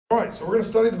All right, so we're going to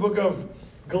study the book of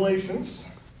Galatians.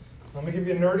 Let me give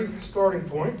you a nerdy starting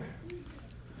point.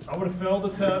 I would have failed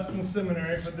the test in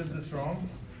seminary if I did this wrong,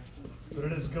 but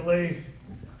it is Galatians,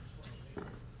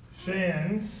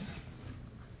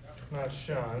 not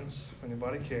shuns, if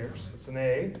anybody cares. It's an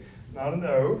A, not an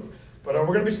O. But we're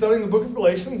going to be studying the book of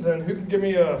Galatians, and who can give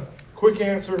me a quick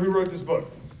answer? Who wrote this book?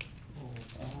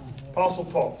 Apostle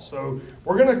Paul. So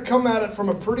we're going to come at it from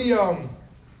a pretty, I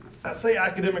say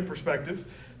academic perspective,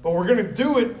 but we're going to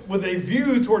do it with a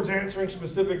view towards answering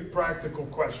specific practical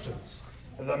questions,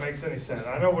 if that makes any sense.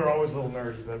 I know we're always a little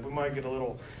nerdy, but we might get a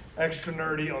little extra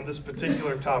nerdy on this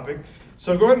particular topic.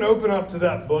 So go ahead and open up to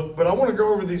that book. But I want to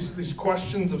go over these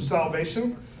questions of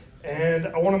salvation, and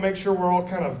I want to make sure we're all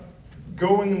kind of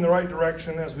going in the right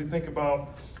direction as we think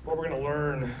about what we're going to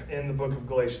learn in the book of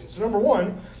Galatians. So number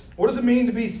one, what does it mean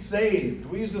to be saved?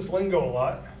 We use this lingo a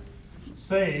lot.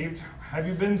 Saved. Have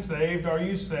you been saved? Are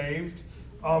you saved?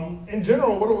 In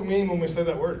general, what do we mean when we say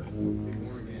that word?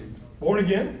 Born again. Born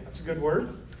again? That's a good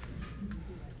word.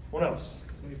 What else?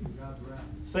 Saved from God's wrath.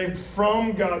 Saved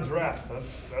from God's wrath.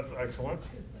 That's excellent.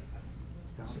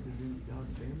 Adopted into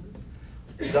God's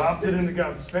family. Adopted into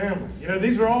God's family. You know,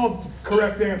 these are all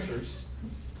correct answers,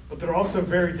 but they're also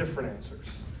very different answers.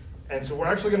 And so we're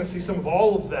actually going to see some of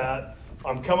all of that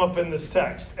come up in this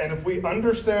text. And if we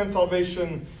understand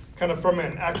salvation kind of from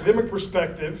an academic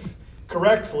perspective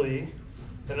correctly,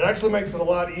 then it actually makes it a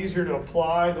lot easier to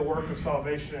apply the work of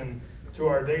salvation to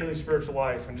our daily spiritual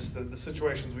life and just the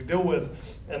situations we deal with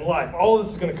in life. All of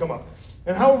this is going to come up.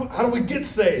 And how do we get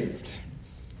saved?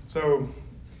 So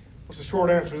what's the short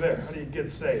answer there? How do you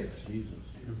get saved? Jesus.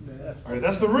 All right,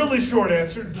 that's the really short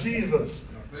answer, Jesus.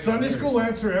 Sunday school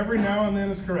answer every now and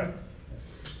then is correct.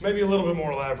 Maybe a little bit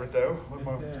more elaborate, though.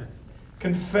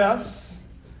 Confess.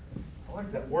 I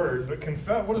like that word, but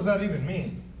confess, what does that even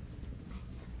mean?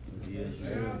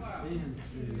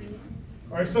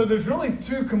 All right, so there's really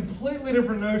two completely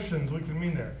different notions we can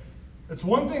mean there. It's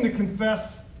one thing to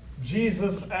confess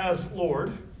Jesus as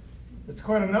Lord. It's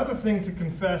quite another thing to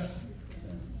confess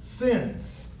sins.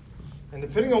 And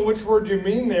depending on which word you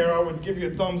mean there, I would give you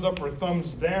a thumbs up or a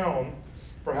thumbs down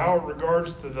for how it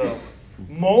regards to the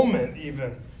moment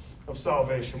even of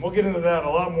salvation. We'll get into that in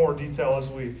a lot more detail as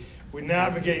we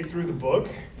navigate through the book.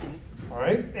 All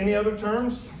right, any other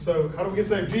terms? So how do we get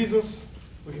saved? Jesus,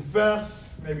 we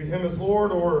confess, maybe Him as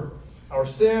Lord or our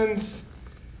sins.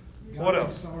 What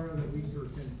else? Sorrow that leads to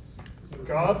repentance.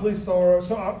 Godly sorrow.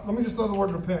 So let me just throw the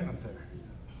word repent up there.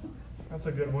 That's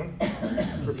a good one.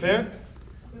 Repent,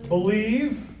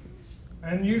 believe,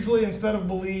 and usually instead of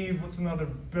believe, what's another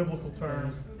biblical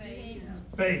term? Faith.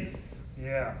 Faith.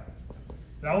 Yeah.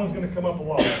 That one's going to come up a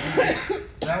lot.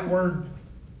 That word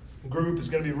group is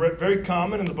going to be very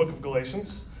common in the book of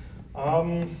Galatians.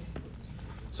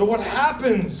 So what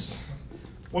happens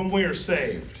when we are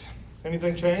saved?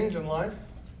 Anything change in life?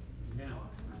 Yeah.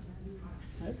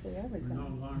 Hopefully We're everything. no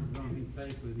longer going to be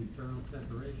faced with eternal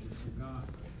separation from God.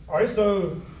 All right,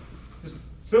 so just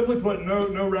simply put,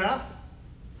 no wrath.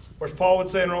 Or as Paul would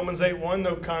say in Romans 8:1,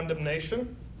 no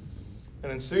condemnation.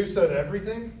 And then Sue said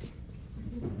everything.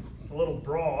 It's a little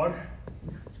broad.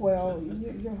 Well,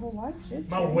 your whole life should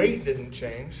My change. weight didn't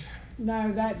change.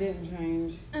 No, that didn't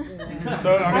change. Yeah.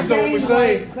 So I mean, so when we gained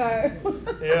say, weight,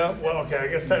 so. yeah, well, okay, I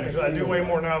guess technically I do weigh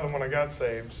more now than when I got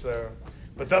saved. So,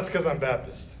 but that's because I'm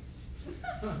Baptist.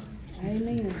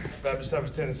 Amen. Baptists have a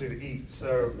tendency to eat.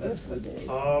 So, Yes, we do.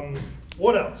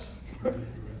 what else?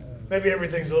 Maybe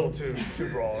everything's a little too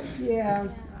broad. Yeah,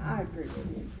 I agree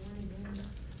with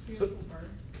you. So,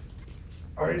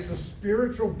 all right, so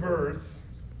spiritual birth.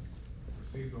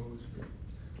 Receive the Holy Spirit.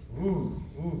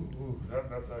 Ooh,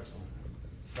 that's excellent.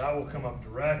 That will come up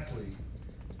directly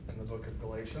in the book of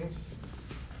Galatians.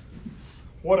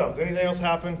 What else? Anything else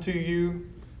happen to you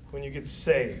when you get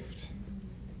saved?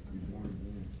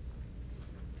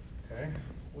 Okay.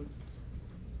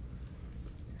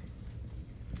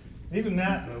 Even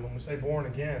that, though, when we say born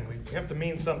again, we have to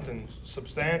mean something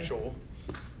substantial,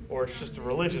 or it's just a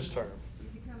religious term.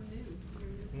 You become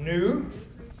new. New?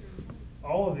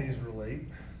 All of these relate.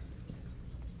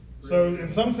 So,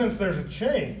 in some sense, there's a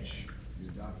change.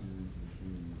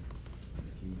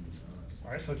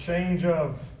 All right, so change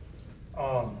of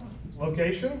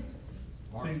location.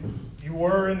 So you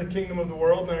were in the kingdom of the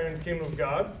world, now you're in the kingdom of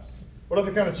God. What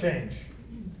other kind of change?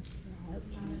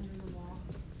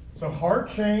 So heart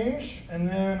change, and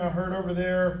then I heard over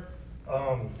there,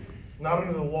 not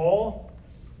under the law.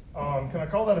 Can I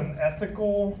call that an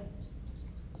ethical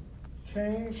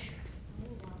change?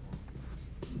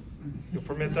 You'll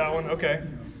permit that one? Okay.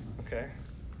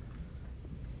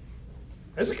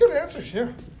 Those are good answers, yeah.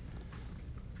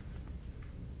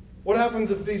 What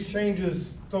happens if these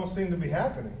changes don't seem to be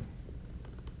happening?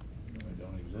 They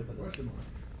don't exhibit it. Question mark.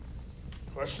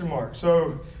 Question mark.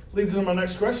 So leads into my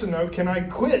next question though. Can I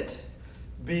quit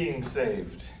being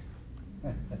saved?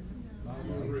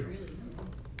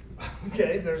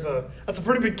 Okay, that's a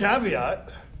pretty big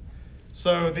caveat.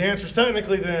 So the answer is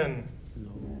technically then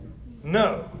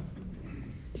no.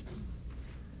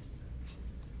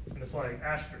 And it's like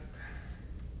asterisk.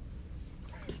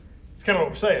 It's kind of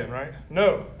what we're saying, right?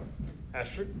 No,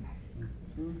 asterisk.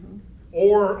 Mm-hmm.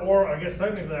 Or I guess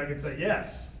technically I could say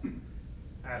yes,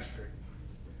 asterisk.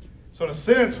 So in a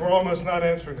sense, we're almost not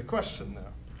answering the question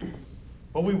now.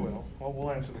 But we will. Well,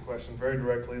 we'll answer the question very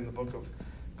directly in the book of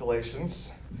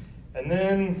Galatians. And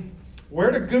then,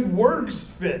 where do good works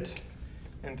fit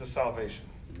into salvation?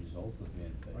 The result of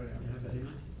being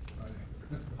faithful.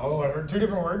 Oh, I heard two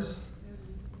different words.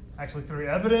 Actually, three.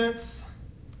 Evidence.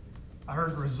 I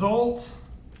heard result.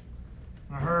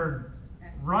 And I heard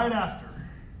right after.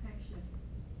 Action.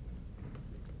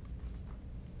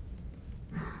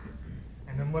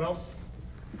 And then what else?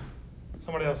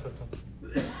 Somebody else said something.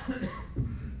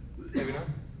 Maybe not.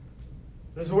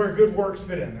 This is where good works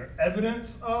fit in. They're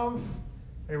evidence of,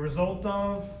 a result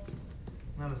of,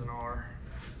 and that is an R.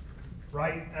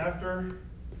 Right after.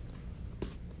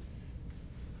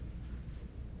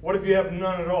 What if you have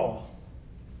none at all?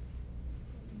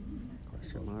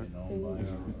 Question mark. Known by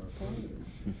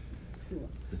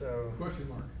our So Question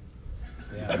mark.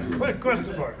 Yeah.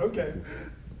 question mark. Okay.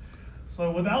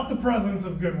 So without the presence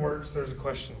of good works, there's a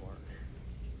question mark.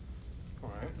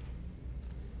 All right.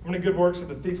 How many good works did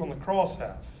the thief on the cross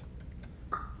have?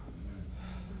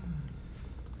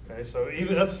 Okay, so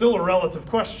even that's still a relative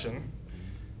question.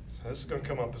 So this is going to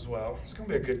come up as well. It's going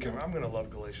to be a good comment. I'm going to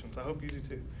love Galatians. I hope you do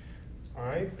too. All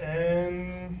right,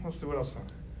 and let's see what else.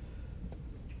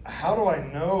 How do I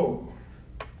know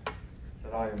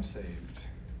that I am saved?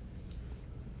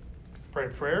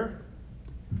 Prayed prayer.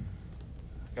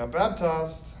 Got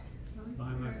baptized. By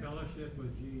my fellowship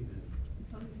with Jesus.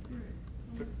 Holy Spirit.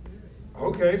 Holy Spirit.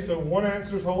 Okay, so one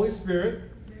answer is Holy Spirit.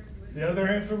 There's with The other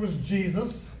answer was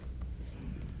Jesus.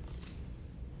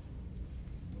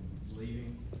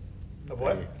 Believing. Of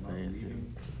what? Not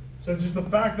believing. So just the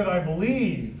fact that I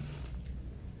believe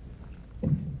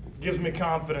gives me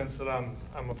confidence that I'm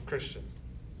a Christian.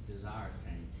 Desires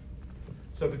change.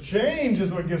 So the change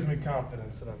is what gives me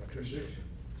confidence that I'm a Christian.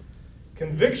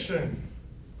 Conviction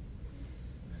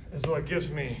is what gives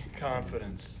me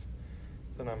confidence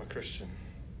that I'm a Christian.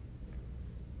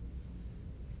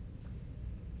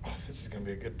 Oh, this is going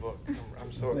to be a good book.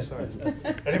 I'm so excited.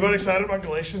 Anybody excited about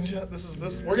Galatians yet?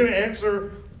 We're going to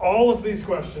answer all of these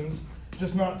questions,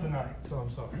 just not tonight. So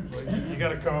I'm sorry. You got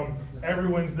to come every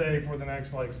Wednesday for the next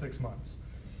 6 months.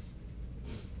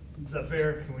 Is that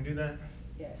fair? Can we do that?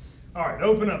 Yes. All right.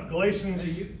 Open up Galatians.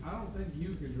 I don't think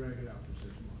you can drag it out for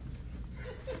 6 months.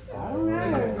 I don't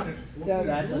know.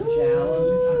 That's a Ooh,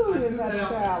 challenge. is that a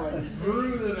challenge?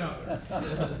 Threw that out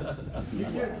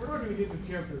there. We're not going to get to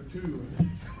chapter 2.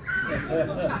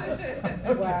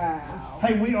 Wow.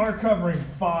 Hey, we are covering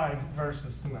 5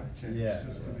 verses tonight, James. Yeah.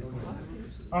 Just to be clear.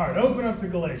 All right, open up to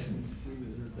Galatians.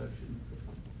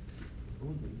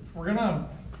 We're going to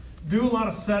do a lot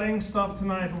of setting stuff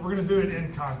tonight, but we're going to do it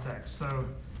in context. So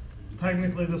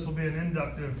technically this will be an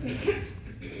inductive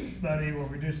study where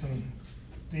we do some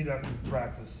deductive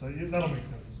practice. So that'll make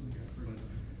sense as we go.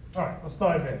 All right, let's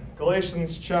dive in.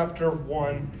 Galatians chapter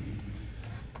 1.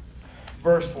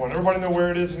 Verse 1. Everybody know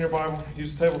where it is in your Bible?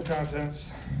 Use the table of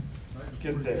contents.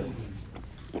 Get there.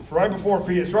 Right before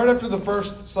feet. It's right after the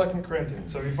 1st, 2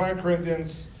 Corinthians. So if you find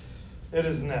Corinthians, it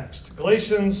is next.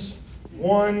 Galatians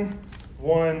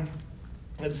 1:1.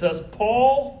 It says,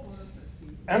 Paul,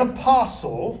 an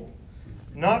apostle,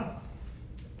 not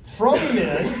from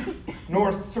men,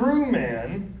 nor through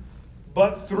man,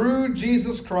 but through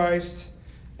Jesus Christ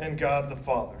and God the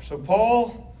Father. So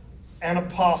Paul, an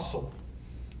apostle.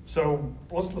 So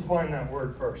let's define that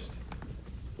word first.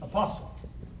 Apostle.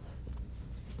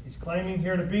 He's claiming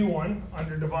here to be one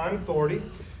under divine authority.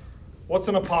 What's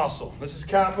an apostle? This is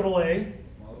capital A.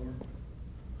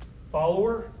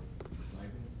 Follower.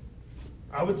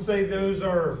 I would say those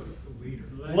are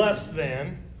less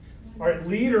than. All right,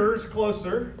 leader is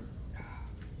closer.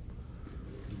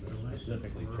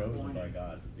 Specifically chosen by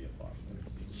God to be apostle.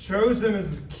 Chosen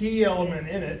is a key element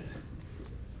in it.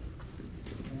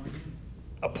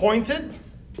 Appointed.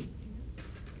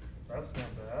 That's not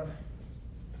bad.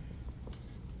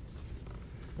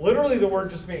 Literally, the word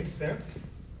just means sent.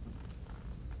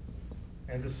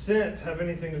 And does sent have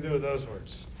anything to do with those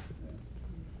words?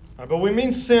 But we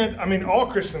mean sent. I mean, all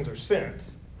Christians are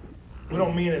sent. We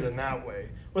don't mean it in that way.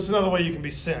 What's another way you can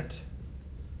be sent?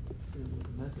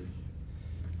 Message.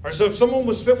 All right, so if someone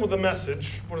was sent with a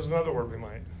message, what is another word we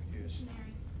might use?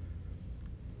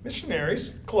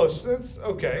 Missionaries. Close. That's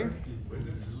okay.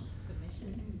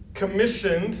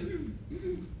 Commissioned.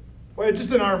 Well,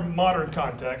 just in our modern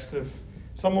context, if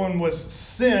someone was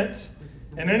sent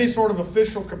in any sort of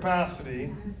official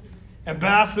capacity,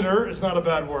 ambassador is not a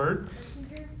bad word.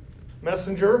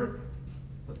 Messenger.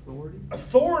 Authority.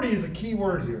 Authority is a key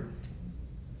word here.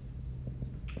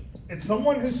 It's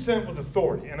someone who's sent with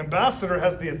authority. An ambassador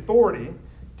has the authority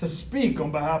to speak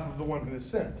on behalf of the one who is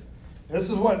sent. And this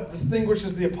is what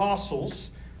distinguishes the apostles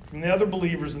from the other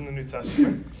believers in the New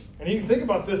Testament. And you can think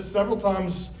about this several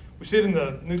times. We see it in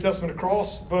the New Testament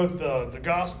across both the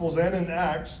Gospels and in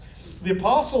Acts. The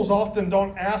apostles often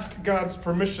don't ask God's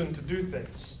permission to do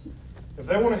things. If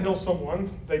they want to heal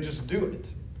someone, they just do it.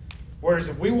 Whereas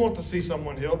if we want to see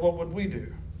someone healed, what would we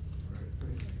do?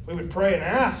 We would pray and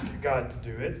ask God to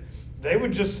do it. They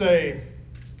would just say,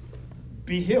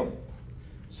 be healed.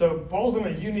 So Paul's in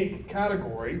a unique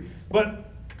category,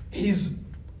 but he's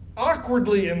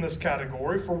awkwardly in this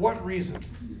category for what reason?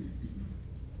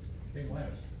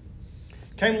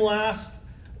 Came last.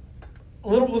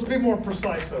 Let's be more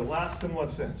precise though. Last in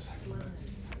what sense? He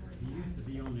used to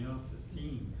be on the opposite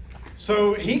team.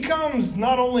 So he comes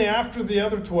not only after the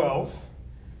other 12,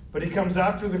 but he comes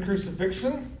after the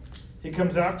crucifixion. He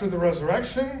comes after the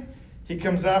resurrection. He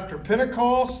comes after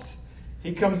Pentecost.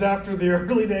 He comes after the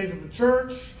early days of the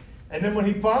church. And then when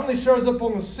he finally shows up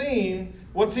on the scene,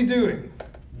 what's he doing?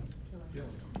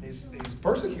 He's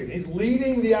persecuting. He's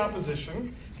leading the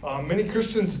opposition. Many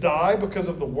Christians die because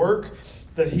of the work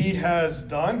that he has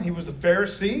done. He was a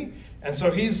Pharisee, and so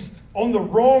he's on the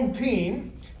wrong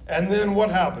team. And then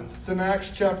what happens? It's in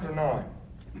Acts chapter 9.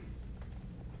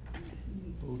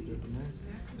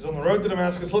 He's on the road to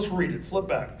Damascus. Let's read it. Flip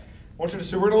back. I want you to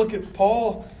see. We're going to look at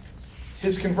Paul.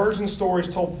 His conversion story is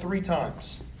told 3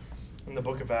 times in the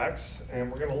book of Acts,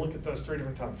 and we're going to look at those 3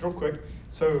 different times real quick.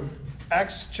 So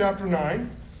Acts chapter 9,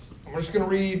 and we're just going to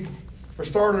read, for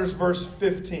starters, verse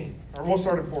 15. Or we'll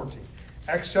start at 14.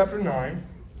 Acts chapter 9,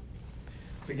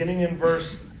 beginning in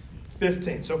verse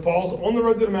 15. So Paul's on the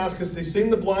road to Damascus. He's seen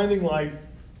the blinding light,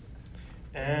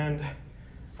 and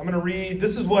I'm going to read.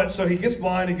 This is what, so he gets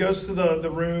blind. He goes to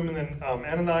the room, and then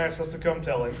Ananias has to come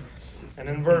tell him. And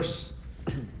in verse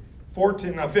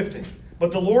 15.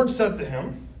 But the Lord said to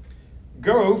him,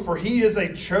 go, for he is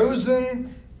a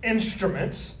chosen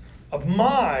instrument of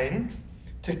mine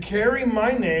to carry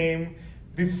my name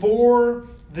before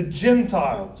the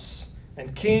Gentiles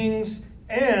and kings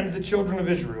and the children of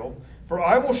Israel. For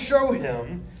I will show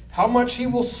him how much he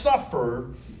will suffer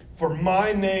for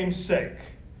my name's sake.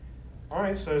 All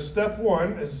right, so step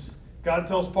 1 is God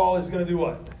tells Paul he's going to do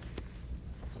what?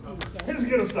 He's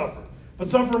going to suffer. But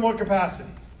suffer in what capacity?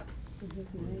 In his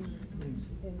name.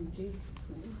 In Jesus'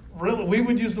 name. Really, we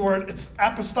would use the word, it's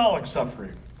apostolic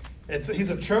suffering. He's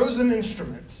a chosen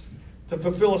instrument to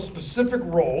fulfill a specific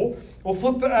role. We'll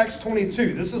flip to Acts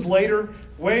 22. This is later,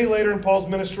 way later in Paul's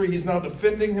ministry. He's now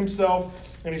defending himself,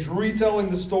 and he's retelling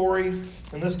the story,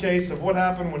 in this case, of what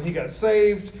happened when he got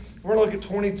saved. We're going to look at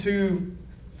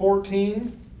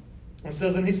 22:14. It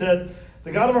says, and he said,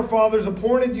 the God of our fathers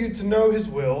appointed you to know his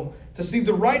will, to see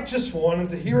the righteous one, and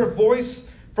to hear a voice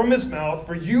from his mouth,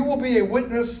 for you will be a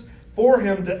witness for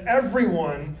him to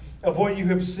everyone of what you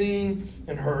have seen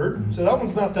and heard. So that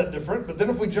one's not that different. But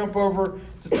then if we jump over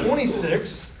to 26,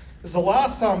 this is the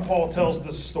last time Paul tells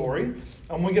this story,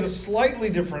 and we get a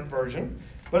slightly different version,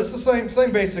 but it's the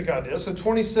same basic idea. So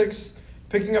 26,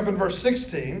 picking up in verse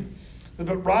 16,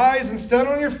 but rise and stand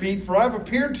on your feet, for I have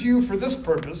appeared to you for this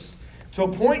purpose, to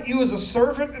appoint you as a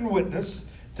servant and witness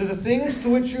to the things to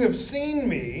which you have seen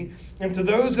me, and to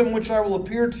those in which I will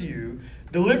appear to you,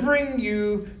 delivering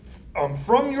you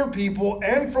from your people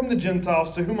and from the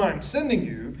Gentiles to whom I am sending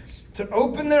you, to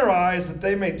open their eyes that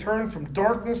they may turn from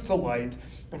darkness to light,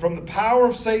 and from the power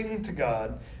of Satan to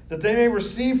God, that they may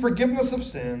receive forgiveness of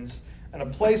sins and a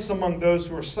place among those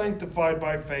who are sanctified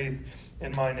by faith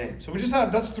in my name. So we just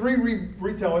have, that's 3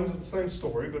 retellings of the same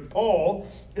story, but Paul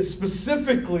is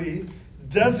specifically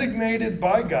designated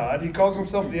by God. He calls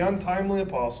himself the untimely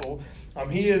apostle.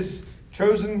 He is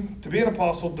chosen to be an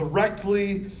apostle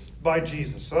directly by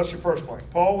Jesus. So that's your first blank.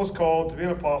 Paul was called to be an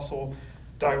apostle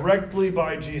directly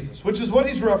by Jesus, which is what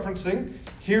he's referencing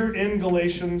here in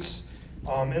Galatians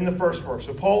in the first verse.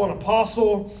 So Paul, an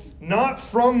apostle, not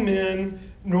from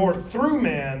men nor through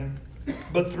man,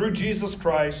 but through Jesus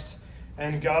Christ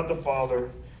and God the Father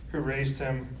who raised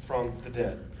him from the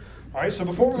dead. All right, so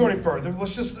before we go any further,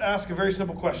 let's just ask a very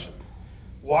simple question.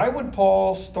 why would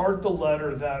Paul start the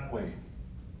letter that way?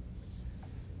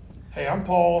 Hey, I'm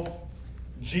Paul.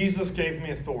 Jesus gave me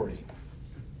authority.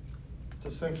 It's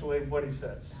essentially what he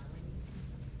says.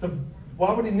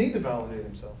 Why would he need to validate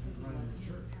himself?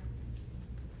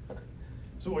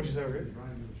 So what'd you say, Rick?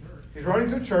 He's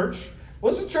writing to a church.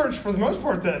 Well, it's a church, for the most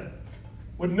part, that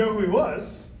would know who he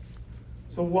was.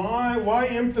 So why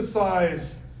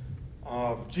emphasize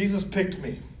Jesus picked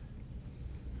me?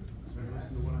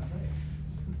 Listen to what I say.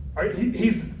 All right,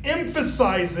 he's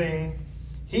emphasizing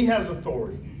he has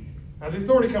authority. Now, the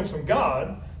authority comes from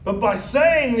God, but by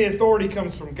saying the authority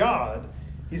comes from God,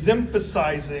 he's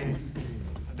emphasizing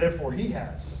that therefore he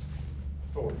has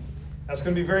authority. That's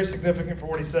going to be very significant for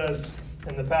what he says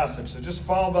in the passage. So just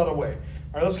file that away.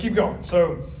 All right, let's keep going.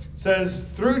 So it says,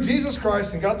 through Jesus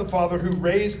Christ and God the Father who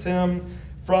raised him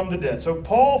from the dead. So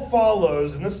Paul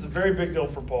follows, and this is a very big deal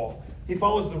for Paul, he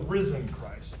follows the risen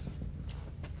Christ.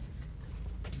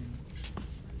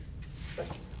 Thank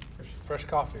you. Fresh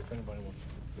coffee if anybody wants.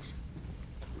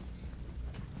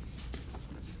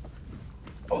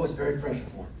 Oh, it's very fresh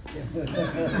and warm.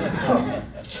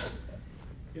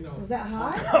 You know, Was that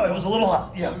hot? Oh, it was a little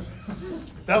hot, yeah.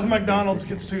 That's McDonald's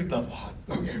gets too double hot.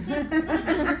 Okay.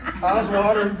 I was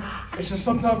watering. It's just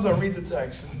sometimes I read the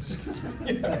text and it just gets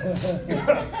me.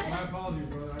 Yeah. my apologies,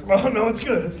 brother. Oh, no, it's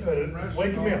good. It's good. It's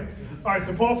waking me up. All right,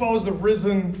 so Paul follows the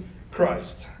risen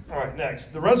Christ. All right,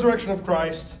 next. The resurrection of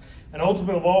Christ, and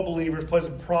ultimate of all believers, plays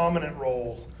a prominent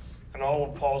role in all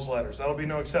of Paul's letters. That'll be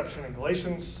no exception in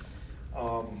Galatians.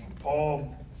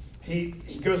 Paul, he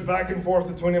goes back and forth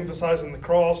between emphasizing the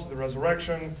cross, the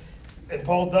resurrection, and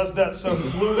Paul does that so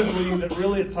fluidly that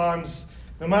really at times,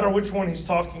 no matter which one he's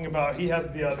talking about, he has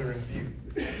the other in view.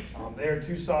 They are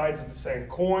two sides of the same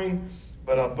coin,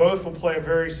 but both will play a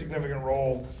very significant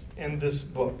role in this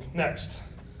book. Next,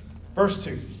 verse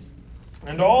 2.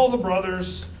 And all the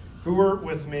brothers who were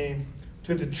with me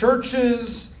to the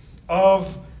churches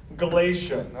of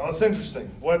Galatia. Now that's interesting.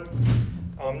 What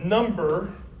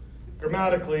number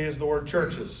grammatically is the word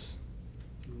churches?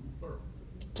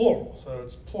 Plural. So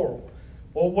it's plural.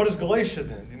 Well, what is Galatia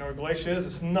then? Do you know what Galatia is?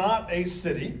 It's not a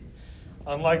city.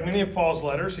 Unlike many of Paul's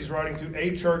letters, he's writing to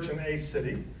a church in a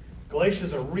city. Galatia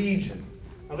is a region.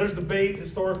 Now there's debate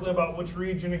historically about which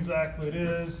region exactly it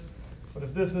is. But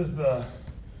if this is the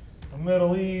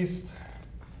Middle East,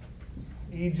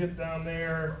 Egypt down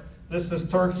there, this is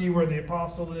Turkey where the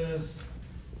apostle is,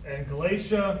 and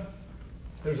Galatia,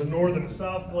 there's a north and a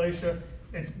south Galatia.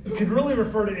 It could really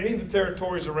refer to any of the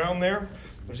territories around there.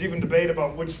 There's even debate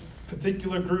about which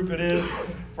particular group it is.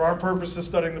 For our purposes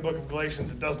studying the book of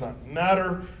Galatians, it does not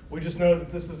matter. We just know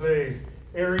that this is a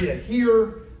area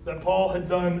here that Paul had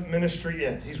done ministry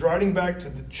in. He's writing back to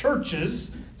the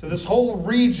churches, to this whole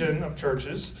region of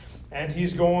churches, and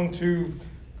he's going to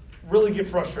really get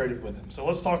frustrated with them. So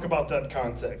let's talk about that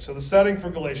context. So the setting for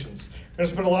Galatians. We're going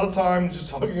to spend a lot of time just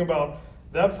talking about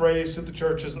that phrase, to the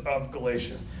churches of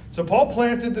Galatia. So Paul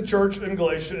planted the church in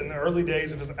Galatia in the early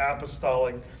days of his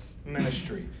apostolic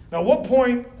ministry. Now, what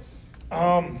point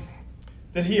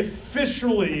did he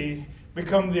officially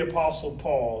become the Apostle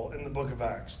Paul in the book of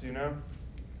Acts? Do you know?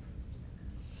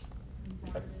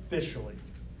 Officially.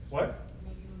 What?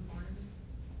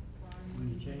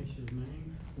 When he changed his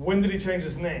name? When did he change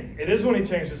his name? It is when he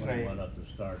changed his When he name. went up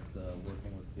to start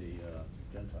working with the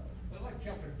Gentiles. I like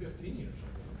chapter 15 or something.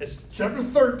 It's chapter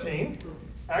 13,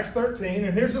 Acts 13,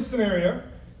 and here's the scenario.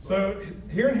 So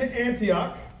here in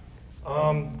Antioch,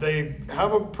 they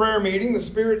have a prayer meeting. The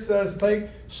Spirit says, take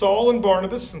Saul and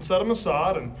Barnabas and set them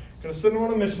aside and going to send them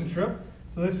on a mission trip.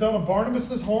 So they send to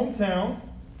Barnabas' hometown.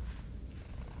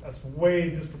 That's way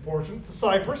disproportionate. To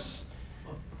Cyprus.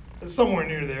 It's somewhere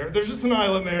near there. There's just an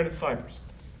island there and it's Cyprus.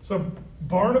 So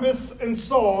Barnabas and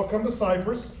Saul come to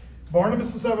Cyprus.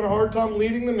 Barnabas is having a hard time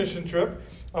leading the mission trip.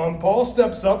 Paul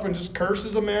steps up and just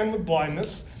curses a man with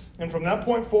blindness. And from that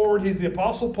point forward, he's the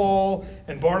Apostle Paul,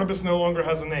 and Barnabas no longer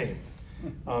has a name.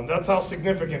 That's how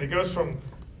significant. It goes from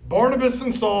Barnabas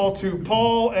and Saul to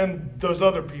Paul and those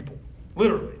other people.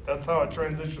 Literally, that's how it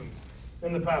transitions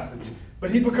in the passage.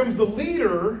 But he becomes the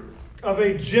leader of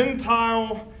a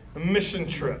Gentile mission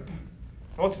trip.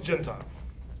 Now, what's a Gentile?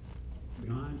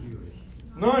 Non-Jewish.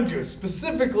 Non-Jewish,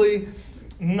 specifically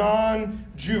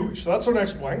non-Jewish. So that's our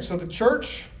next blank. So the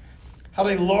church had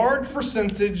a large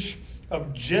percentage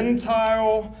of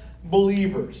Gentile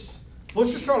believers. So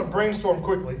let's just try to brainstorm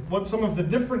quickly what some of the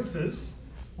differences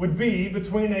would be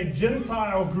between a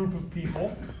Gentile group of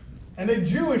people and a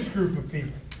Jewish group of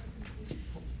people.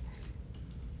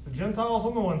 So Gentiles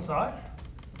on the one side,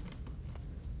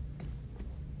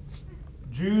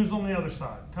 Jews on the other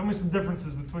side. Tell me some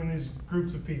differences between these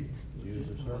groups of people. Jews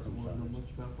are circumcised.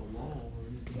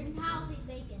 Gentiles eat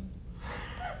bacon.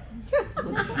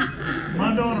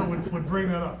 My daughter would bring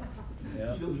that up.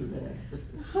 Yeah.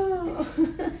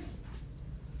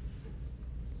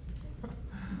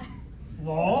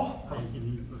 Law?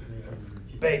 Bacon, you put bacon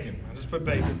in the Bacon. I just put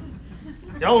bacon.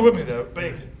 Y'all are with me though.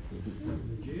 Bacon.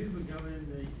 The Jews would go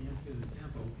into the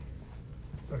temple.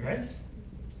 Okay.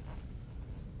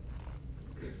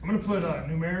 I'm going to put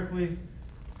numerically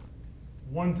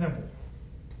one temple.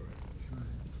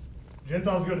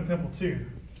 Gentiles go to temple too.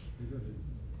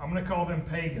 I'm going to call them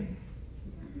pagan.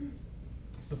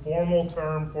 It's the formal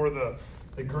term for the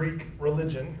Greek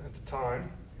religion at the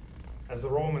time, as the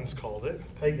Romans called it,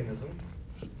 paganism.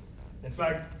 In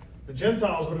fact, the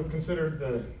Gentiles would have considered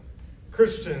the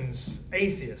Christians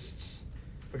atheists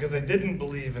because they didn't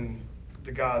believe in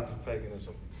the gods of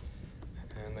paganism.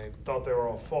 And they thought they were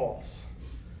all false.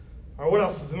 All right, what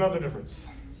else is another difference?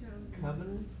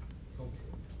 Covenant?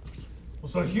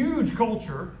 Well, so huge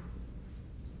culture.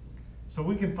 So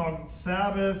we can talk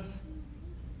Sabbath,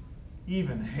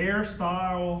 even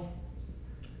hairstyle,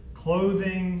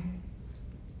 clothing,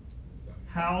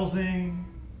 housing.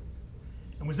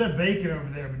 And we said bacon over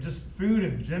there, but just food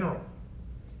in general.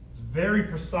 It's very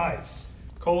precise,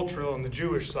 cultural on the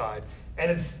Jewish side.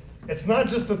 And it's not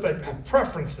just that they have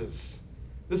preferences.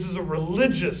 This is a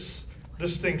religious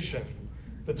distinction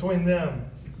between them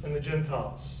and the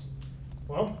Gentiles.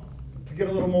 Well, to get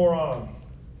a little more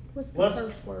What's the less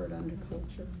first word under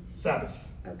culture? Sabbath.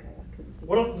 Okay, I couldn't see.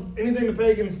 What else, anything the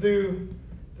pagans do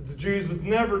that the Jews would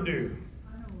never do?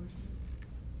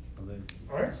 Well,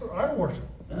 All right, so idol worship.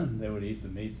 they would eat the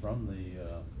meat from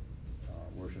the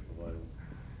worship of idols.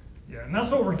 Yeah, and that's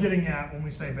what we're getting at when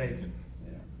we say bacon.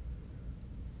 Yeah.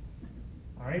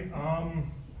 All right,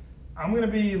 I'm going to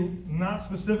be not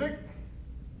specific.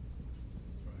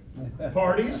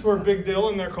 Parties were a big deal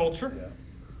in their culture. Yeah.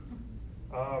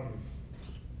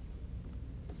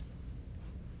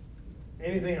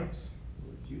 Anything else?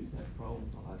 The Jews had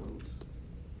problems with idols.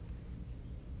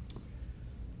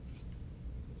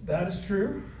 That is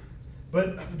true, but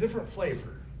of a different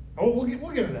flavor. Oh,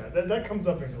 we'll get to that. That comes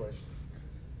up in Galatians.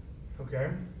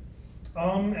 Okay.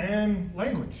 And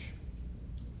language.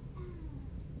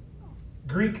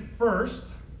 Greek first.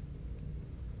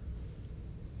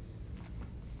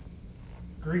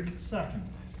 Greek second.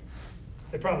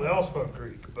 They probably all spoke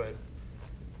Greek, but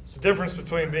it's the difference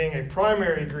between being a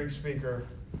primary Greek speaker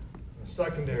and a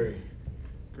secondary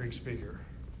Greek speaker.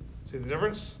 See the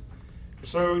difference?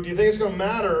 So do you think it's going to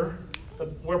matter that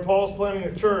where Paul's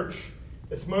planting the church,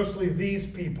 it's mostly these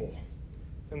people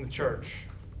in the church?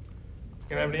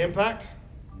 Going to have any impact?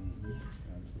 Mm-hmm. I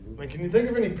Absolutely. mean, can you think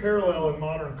of any parallel in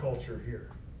modern culture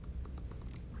here?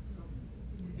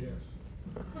 Yes.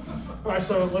 All right,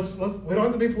 so let's we don't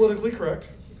have to be politically correct.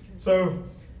 So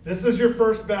this is your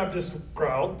First Baptist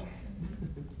crowd,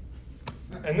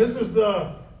 and this is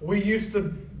the we used to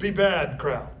be bad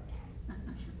crowd,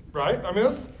 right? I mean,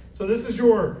 so this is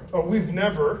your we've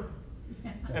never,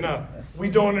 and we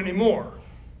don't anymore.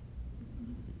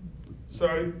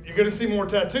 So you're going to see more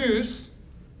tattoos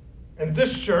in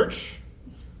this church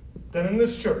than in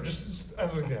this church, just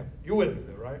as an example. You with me,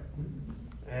 though, right?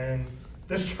 And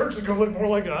this church is going to look more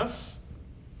like us.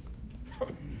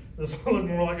 This will look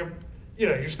more like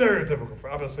your stereotypical.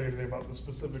 I'm not saying anything about the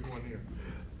specific one here,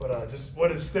 but just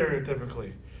what is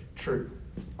stereotypically true.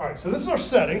 All right, so this is our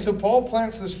setting. So Paul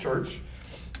plants this church.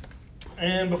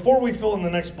 And before we fill in the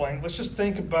next blank, let's just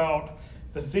think about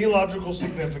the theological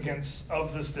significance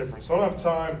of this difference. I don't have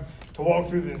time to walk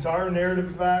through the entire narrative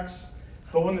of Acts,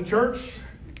 but when the church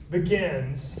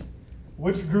begins,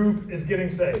 which group is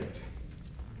getting saved?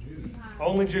 Jews.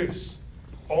 Only Jews.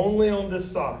 Only on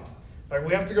this side. Like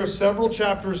we have to go several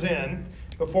chapters in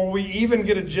before we even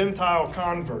get a Gentile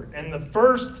convert. And the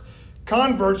first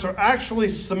converts are actually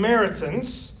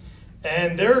Samaritans,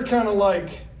 and they're kind of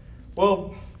like,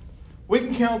 well, we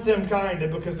can count them kind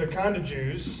of because they're kind of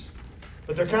Jews,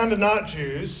 but they're kind of not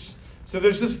Jews. So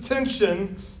there's this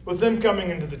tension with them coming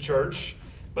into the church.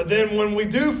 But then when we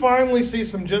do finally see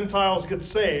some Gentiles get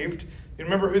saved, you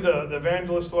remember who the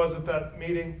evangelist was at that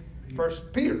meeting?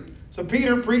 First, Peter. So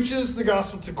Peter preaches the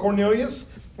gospel to Cornelius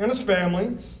and his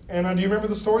family. And do you remember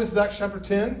the story? This is Acts chapter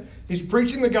 10. He's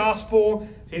preaching the gospel.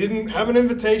 He didn't have an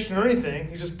invitation or anything.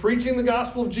 He's just preaching the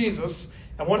gospel of Jesus.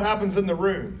 And what happens in the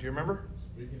room? Do you remember?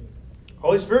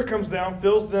 Holy Spirit comes down,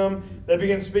 fills them. They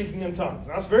begin speaking in tongues.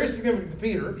 Now, that's very significant to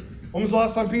Peter. When was the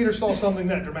last time Peter saw something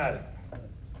that dramatic?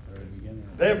 Very beginning.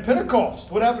 They have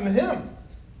Pentecost. What happened to him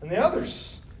and the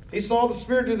others? He saw the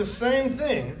Spirit do the same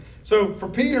thing. So for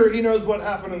Peter, he knows what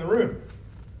happened in the room.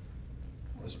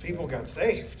 Those people got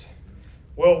saved.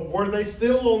 Well, were they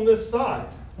still on this side?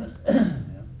 Yeah.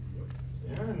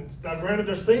 Yeah, and now granted,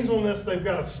 there's things on this they've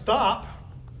got to stop,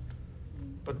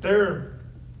 but they're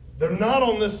not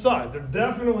on this side. They're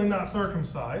definitely not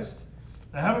circumcised.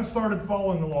 They haven't started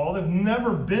following the law. They've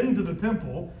never been to the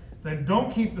temple. They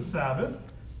don't keep the Sabbath.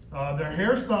 Their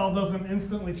hairstyle doesn't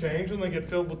instantly change when they get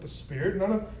filled with the Spirit.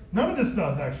 None of this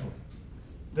does, actually.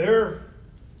 They're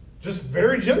just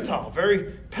very Gentile,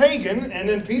 very pagan. And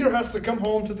then Peter has to come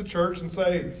home to the church and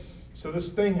say, so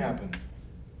this thing happened.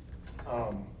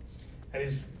 And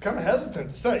he's kind of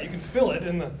hesitant to say it. You can feel it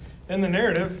in the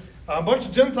narrative. A bunch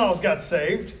of Gentiles got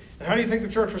saved. And how do you think the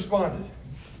church responded?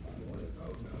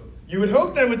 You would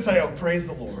hope they would say, oh, praise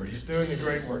the Lord. He's doing a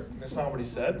great work. That's not what he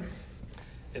said.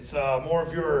 It's more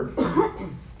of your,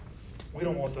 we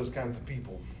don't want those kinds of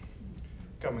people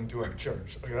coming to our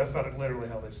church. Okay, that's not literally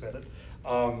how they said it.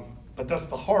 But that's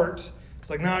the heart. It's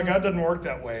like, no, God doesn't work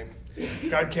that way.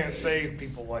 God can't save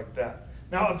people like that.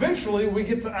 Now, eventually, we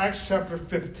get to Acts chapter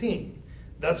 15.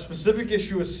 That specific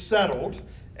issue is settled.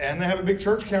 And they have a big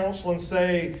church council and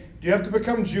say, do you have to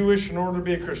become Jewish in order to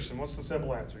be a Christian? What's the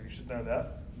simple answer? You should know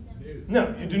that.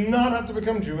 No, you do not have to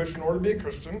become Jewish in order to be a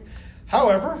Christian.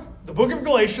 However, the book of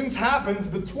Galatians happens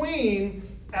between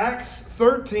Acts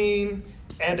 13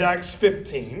 and Acts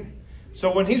 15.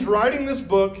 So when he's writing this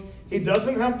book, he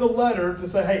doesn't have the letter to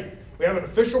say, hey, we have an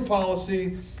official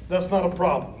policy. That's not a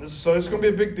problem. So it's going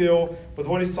to be a big deal with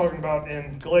what he's talking about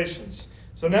in Galatians.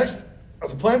 So next,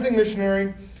 as a planting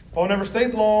missionary, Paul never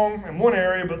stayed long in one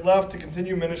area, but left to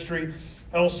continue ministry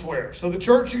elsewhere. So the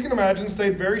church, you can imagine,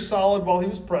 stayed very solid while he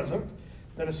was present.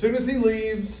 Then as soon as he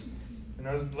leaves,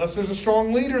 unless there's a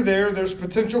strong leader there, there's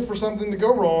potential for something to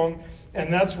go wrong.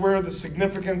 And that's where the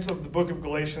significance of the book of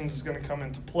Galatians is going to come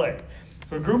into play.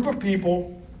 So a group of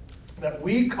people that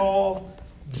we call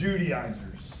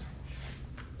Judaizers.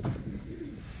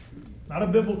 Not a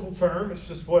biblical term. It's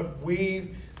just what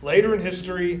we, later in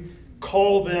history,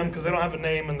 call them because they don't have a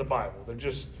name in the Bible. They're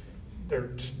just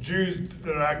Jews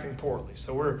that are acting poorly.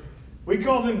 So we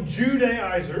call them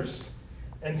Judaizers.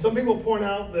 And some people point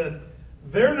out that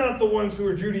they're not the ones who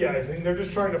are Judaizing. They're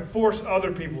just trying to force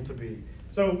other people to be.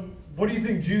 So what do you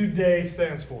think Jude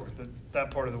stands for,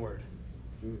 that part of the word?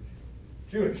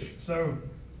 Jewish. So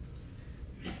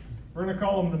we're going to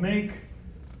call them the make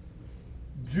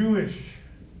Jewish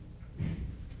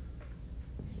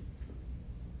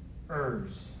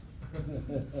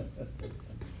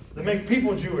They make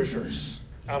people Jewishers.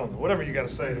 I don't know, whatever you got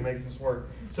to say to make this work.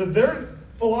 So their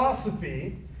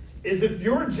philosophy is if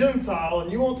you're a Gentile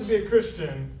and you want to be a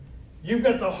Christian, you've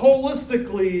got to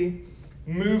holistically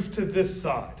move to this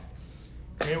side.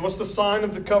 I mean, what's the sign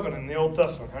of the covenant in the Old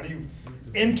Testament? How do you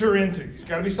enter into? You've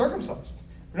got to be circumcised.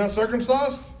 If you're not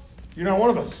circumcised, you're not one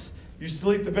of us. You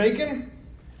still eat the bacon?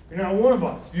 You're not one of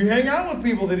us. If you hang out with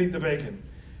people that eat the bacon,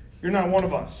 you're not one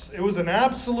of us. It was an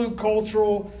absolute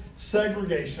cultural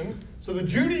segregation. So the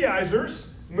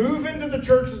Judaizers move into the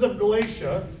churches of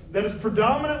Galatia that is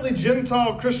predominantly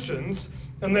Gentile Christians,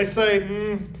 and they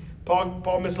say,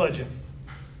 Paul misled you.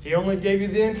 He only gave you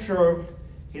the intro.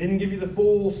 He didn't give you the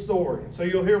full story. So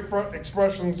you'll hear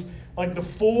expressions like the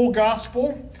full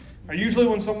gospel. Or usually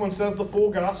when someone says the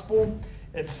full gospel,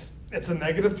 it's a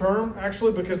negative term,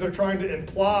 actually, because they're trying to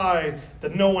imply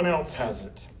that no one else has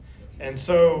it. And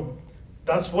so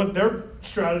that's what their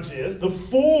strategy is. The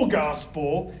full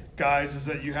gospel, guys, is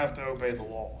that you have to obey the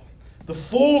law. The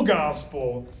full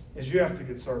gospel is you have to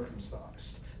get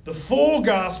circumcised. The full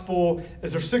gospel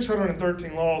is there's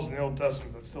 613 laws in the Old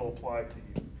Testament that still apply to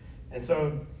you. And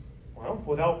so, well,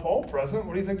 without Paul present,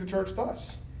 what do you think the church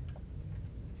does?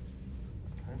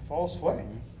 They fall away.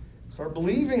 Start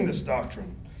believing this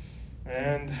doctrine.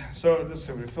 And so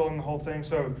we're filling the whole thing.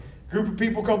 So a group of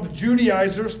people called the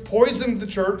Judaizers poisoned the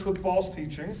church with false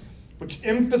teaching, which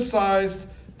emphasized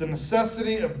the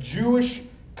necessity of Jewish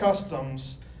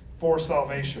customs for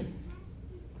salvation.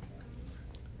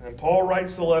 And Paul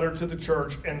writes the letter to the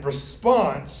church in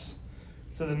response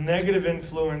to the negative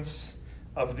influence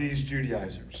of these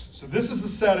Judaizers. So this is the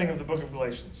setting of the book of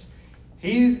Galatians.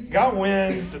 He's got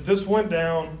wind that this went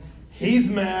down. He's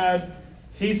mad.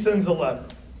 He sends a letter.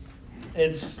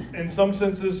 It's, in some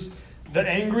senses, the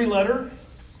angry letter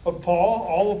of Paul.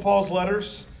 All of Paul's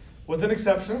letters, with an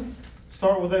exception,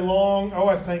 start with a long,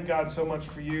 I thank God so much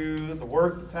for you, the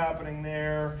work that's happening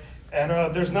there. And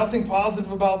there's nothing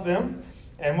positive about them.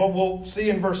 And what we'll see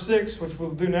in verse 6, which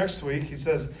we'll do next week, he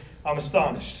says, I'm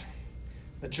astonished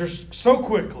that you're so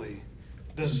quickly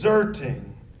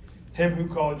deserting him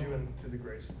who called you into the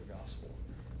grace of the gospel.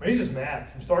 I mean, he's just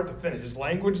mad from start to finish. His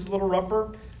language is a little rougher,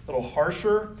 a little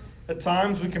harsher. At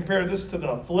times we compare this to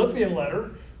the Philippian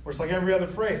letter, where it's like every other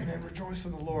phrase, man, rejoice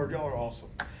in the Lord, y'all are awesome.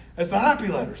 It's the happy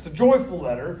letter, it's the joyful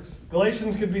letter.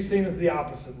 Galatians could be seen as the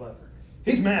opposite letter.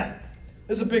 He's mad.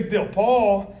 This is a big deal.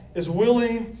 Paul is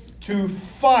willing to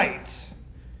fight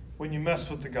when you mess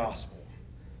with the gospel.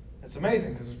 It's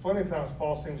amazing because there's plenty of times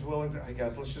Paul seems willing to, hey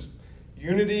guys, let's just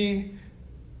unity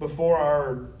before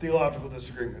our theological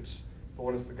disagreements. But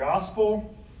when it's the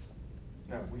gospel,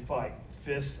 no, we fight.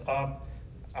 Fists up,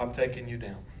 I'm taking you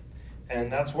down.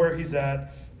 And that's where he's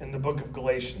at in the book of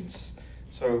Galatians.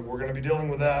 So we're going to be dealing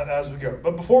with that as we go.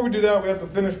 But before we do that, we have to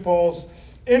finish Paul's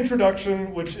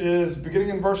introduction, which is beginning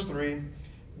in verse 3.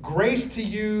 Grace to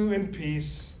you and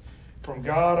peace from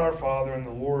God our Father and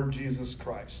the Lord Jesus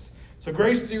Christ. So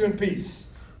grace to you and peace.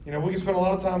 You know, we can spend a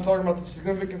lot of time talking about the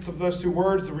significance of those two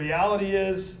words. The reality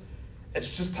is, it's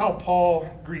just how Paul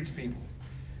greets people.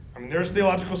 I mean, there's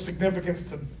theological significance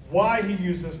to why he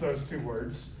uses those two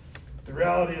words. But the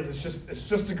reality is, it's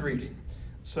just a greeting.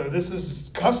 So this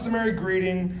is customary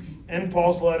greeting in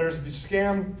Paul's letters. If you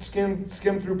skim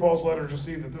through Paul's letters, you'll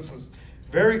see that this is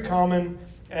very common,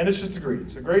 and it's just a greeting.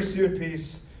 So grace to you and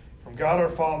peace from God our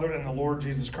Father and the Lord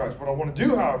Jesus Christ. What I want to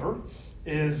do, however,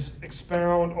 is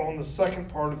expound on the second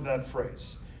part of that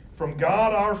phrase. From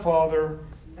God our Father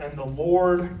and the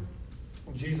Lord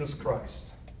Jesus Christ.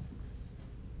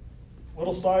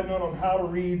 Little side note on how to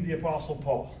read the Apostle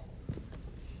Paul.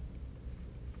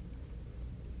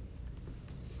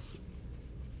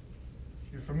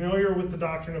 You're familiar with the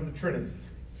doctrine of the Trinity.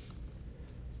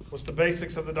 What's the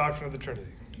basics of the doctrine of the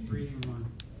Trinity? 3 in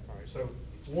 1. All right, so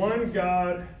one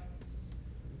God,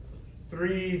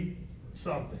 three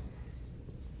something.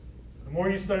 The more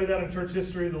you study that in church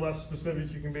history, the less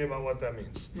specific you can be about what that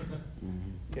means.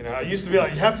 You know, I used to be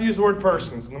like, you have to use the word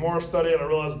persons. And the more I study it, I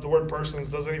realize that the word persons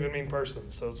doesn't even mean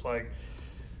persons. So it's like,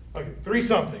 okay, three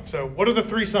something. So what are the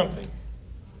three something?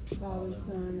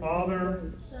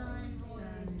 Father,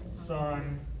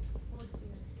 Son,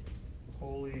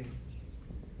 Holy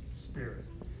Spirit.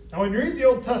 Now when you read the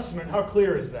Old Testament, how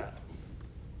clear is that?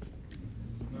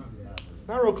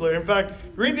 Not real clear. In fact,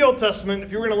 if you read the Old Testament,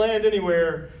 if you were going to land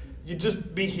anywhere, you'd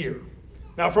just be here.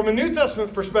 Now from a New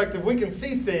Testament perspective, we can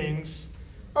see things.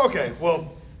 Okay,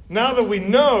 well, now that we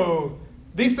know,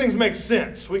 these things make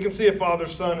sense. We can see a Father,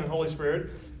 Son, and Holy Spirit.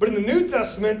 But in the New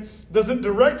Testament, does it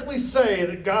directly say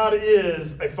that God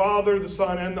is a Father, the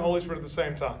Son, and the Holy Spirit at the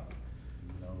same time?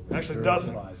 It actually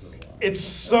doesn't. It's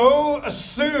so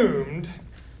assumed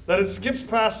that it skips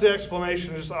past the explanation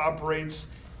and just operates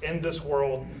in this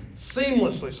world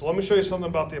seamlessly. So let me show you something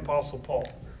about the Apostle Paul.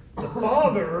 The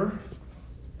Father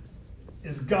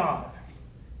is God.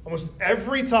 Almost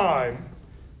every time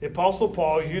the Apostle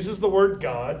Paul uses the word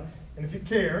God, and if you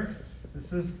care,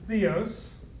 this is theos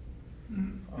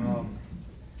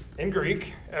in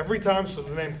Greek. Every time, so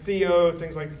the name theo,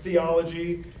 things like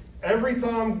theology, every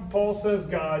time Paul says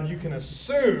God, you can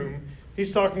assume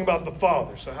he's talking about the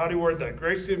Father. So how do you word that?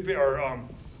 Grace to you,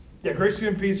 grace to you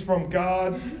and peace from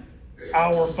God,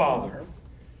 our Father.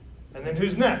 And then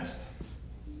who's next?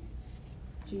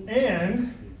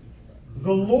 And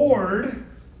the Lord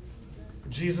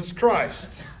Jesus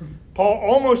Christ. Paul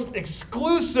almost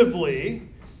exclusively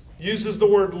uses the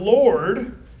word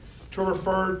Lord to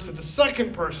refer to the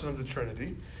second person of the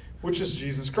Trinity, which is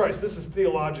Jesus Christ. This is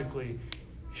theologically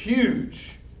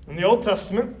huge. In the Old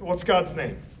Testament, what's God's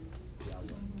name?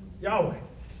 Yahweh.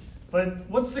 But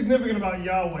what's significant about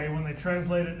Yahweh when they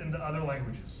translate it into other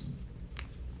languages?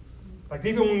 Like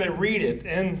even when they read it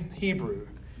in Hebrew,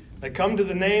 they come to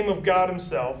the name of God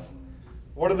himself.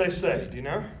 What do they say? Do you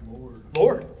know?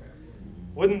 Lord.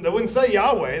 They wouldn't say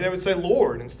Yahweh, they would say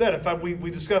Lord instead. In fact, we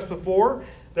discussed before,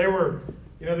 they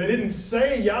didn't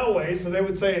say Yahweh, so they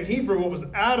would say in Hebrew what was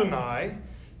Adonai.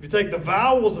 If you take the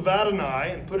vowels of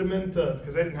Adonai and put them into,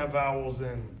 because they didn't have vowels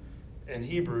in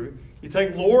Hebrew, you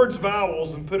take Lord's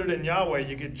vowels and put it in Yahweh,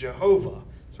 you get Jehovah.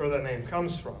 That's where that name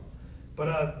comes from.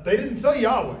 But they didn't say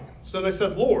Yahweh, so they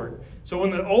said Lord. So when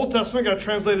the Old Testament got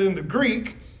translated into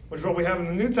Greek, which is what we have in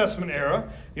the New Testament era,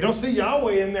 you don't see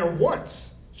Yahweh in there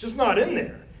once. It's just not in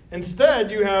there.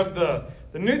 Instead, you have the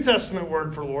New Testament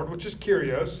word for Lord, which is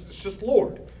Kyrios. It's just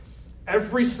Lord.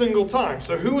 Every single time.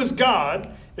 So who is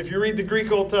God if you read the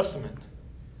Greek Old Testament?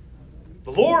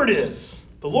 The Lord is.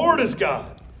 The Lord is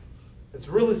God. It's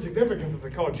really significant that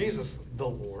they call Jesus the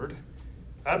Lord.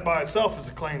 That by itself is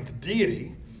a claim to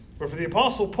deity. But for the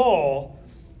Apostle Paul,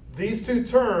 these two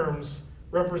terms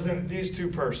represent these two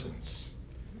persons.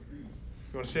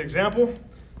 You want to see an example?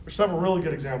 There's several really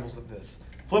good examples of this.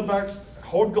 Flip back,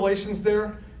 hold Galatians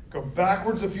there. Go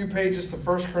backwards a few pages to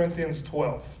 1 Corinthians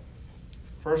 12.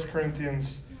 1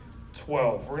 Corinthians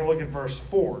 12. We're going to look at verse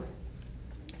 4.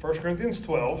 1 Corinthians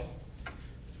 12,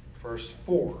 verse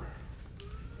 4.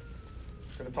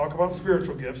 I'm going to talk about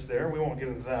spiritual gifts there. We won't get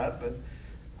into that, but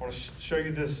I want to show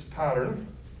you this pattern.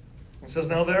 It says,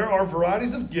 now there are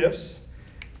varieties of gifts,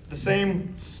 the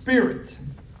same Spirit.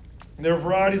 There are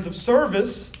varieties of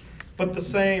service, but the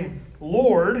same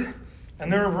Lord.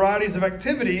 And there are varieties of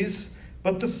activities,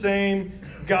 but the same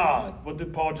God. What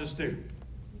did Paul just do?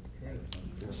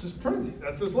 This is Trinity.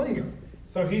 That's his lingo.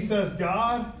 So he says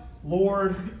God,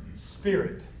 Lord,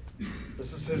 Spirit.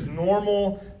 This is his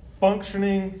normal,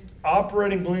 functioning,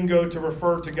 operating lingo to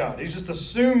refer to God. He's just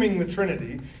assuming the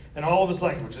Trinity in all of his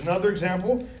language. Another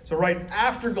example, so right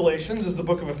after Galatians is the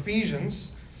book of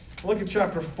Ephesians. Look at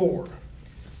chapter 4.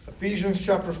 Ephesians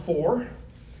chapter 4,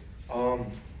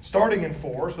 starting in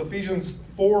 4. So Ephesians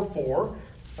 4:4.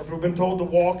 After we've been told to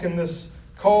walk in this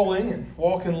calling and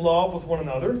walk in love with one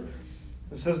another,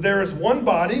 it says, there is one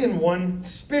body and one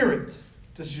Spirit,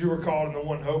 just as you were called in the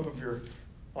one hope of your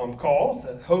call,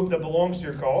 the hope that belongs to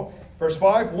your call. Verse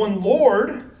 5, one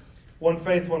Lord, one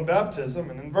faith, one baptism.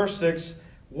 And in verse 6,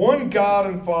 one God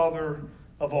and Father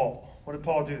of all. What did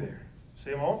Paul do there?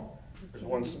 See them all? There's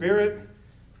one Spirit,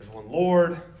 there's one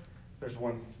Lord, there's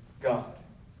one God.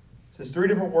 It says 3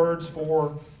 different words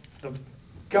for the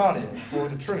Godhead, for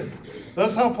the Trinity. So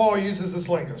that's how Paul uses this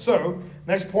lingo. So,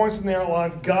 next points in the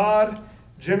outline. God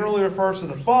generally refers to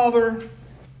the Father.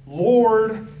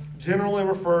 Lord generally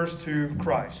refers to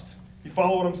Christ. You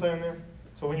follow what I'm saying there?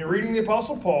 So when you're reading the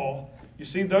Apostle Paul, you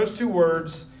see those 2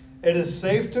 words, it is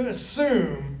safe to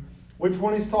assume which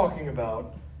one he's talking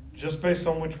about just based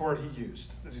on which word he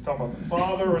used. Is he talking about the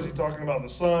Father, or is he talking about the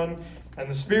Son? And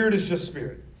the Spirit is just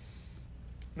Spirit.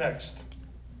 Next,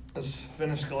 let's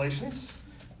finish Galatians.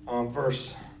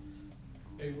 Verse.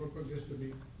 Hey, real quick, just to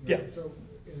be. Yeah. So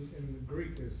in the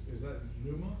Greek, is that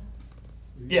pneuma?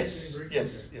 Yes. Greek?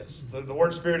 Yes. Okay. Yes. The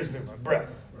word Spirit is pneuma, breath.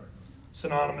 Right.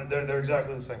 Synonymous. They're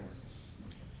exactly the same word.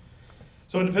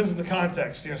 So it depends on the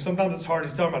context. Sometimes it's hard.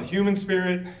 He's talking about human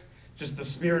spirit, just the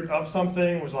spirit of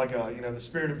something, was like the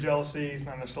spirit of jealousy. It's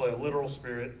not necessarily a literal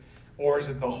spirit, or is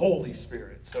it the Holy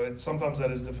Spirit? So sometimes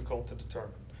that is difficult to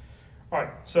determine. All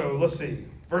right. So let's see,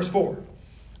 verse 4.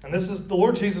 And this is the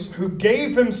Lord Jesus who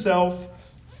gave himself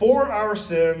for our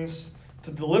sins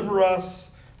to deliver us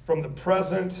from the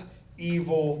present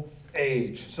evil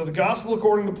age. So the gospel,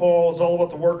 according to Paul, is all about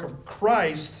the work of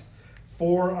Christ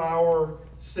for our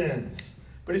sins.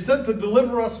 But he said to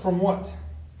deliver us from what?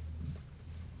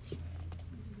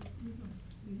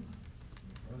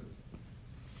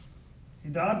 He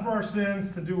died for our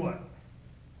sins to do what?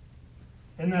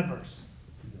 In that verse.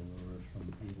 Deliver us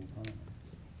from evil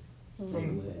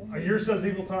time. Yours says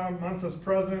evil time, mine says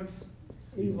present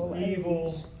Evil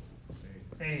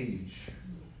age.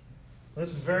 This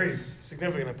is very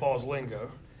significant in Paul's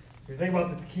lingo. If you think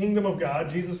about the kingdom of God,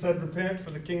 Jesus said, repent,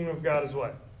 for the kingdom of God is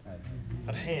what?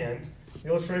 At hand. The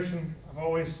illustration I've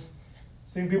always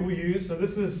seen people use. So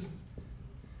this is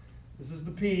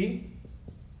the P,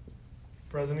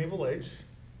 present evil age.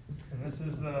 And this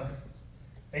is the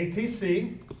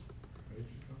ATC,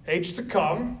 H to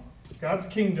come, God's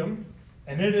kingdom,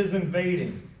 and it is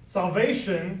invading.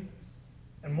 Salvation,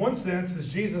 in one sense, is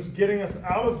Jesus getting us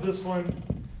out of this one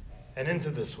and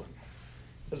into this one.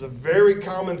 It's a very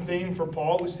common theme for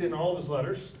Paul. We see it in all of his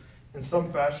letters in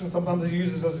some fashion. Sometimes he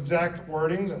uses those exact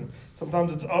wordings, and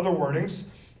sometimes it's other wordings.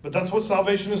 But that's what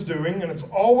salvation is doing, and it's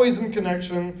always in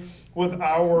connection with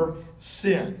our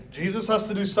sin. Jesus has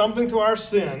to do something to our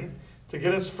sin to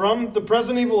get us from the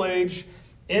present evil age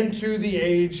into the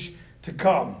age to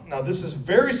come. Now, this is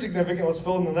very significant. Let's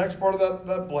fill in the next part of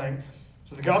that blank.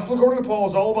 So the gospel according to Paul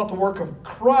is all about the work of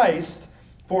Christ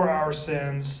for our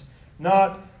sins,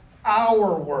 not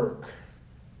our work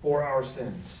for our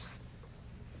sins.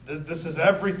 This is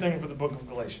everything for the book of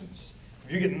Galatians.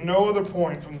 If you get no other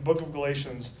point from the book of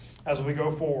Galatians as we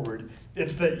go forward,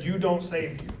 it's that you don't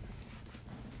save you.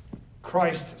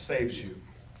 Christ saves you.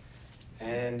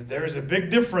 And there is a big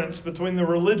difference between the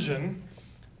religion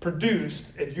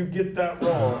produced if you get that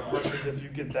wrong versus if you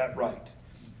get that right.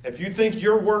 If you think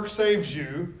your work saves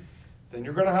you, then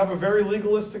you're going to have a very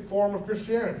legalistic form of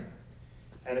Christianity.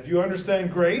 And if you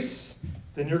understand grace,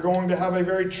 then you're going to have a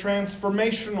very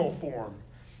transformational form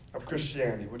of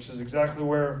Christianity, which is exactly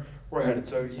where we're headed.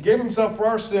 So he gave himself for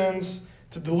our sins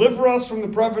to deliver us from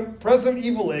the present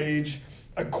evil age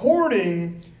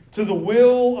according to the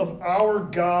will of our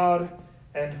God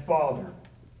and Father.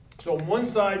 So on one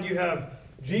side you have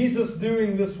Jesus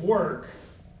doing this work,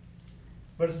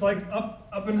 but it's like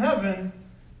up in heaven,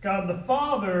 God the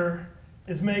Father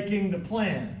is making the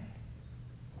plan.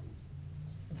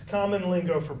 It's common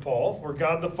lingo for Paul, where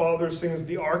God the Father is seen as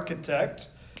the architect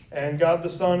And God the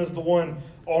Son is the one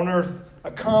on earth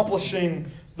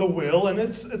accomplishing the will. And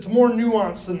it's more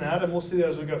nuanced than that, and we'll see that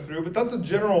as we go through. But that's a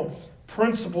general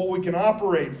principle we can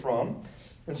operate from.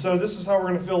 And so this is how we're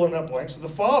going to fill in that blank. So the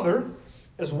Father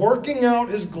is working out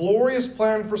his glorious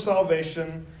plan for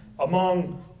salvation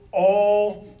among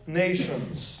all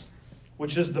nations,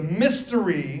 which is the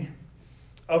mystery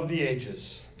of the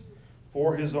ages,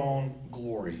 for his own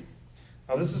glory.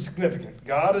 Now this is significant.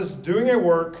 God is doing a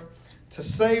work to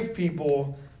save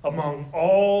people among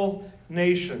all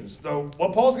nations. Though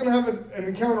what Paul's going to have an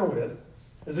encounter with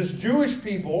is this Jewish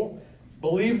people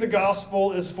believe the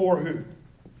gospel is for who?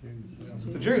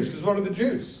 The Jews. Because what are the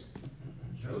Jews?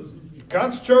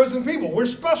 God's chosen people. We're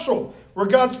special. We're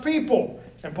God's people.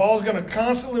 And Paul's going to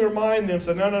constantly remind them,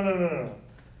 say, no.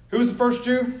 Who's the first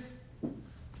Jew? Well,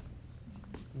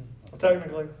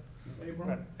 technically.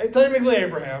 Technically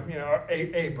Abraham,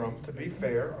 Abram, to be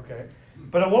fair, okay.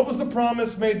 But what was the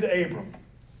promise made to Abram?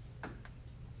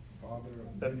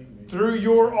 That through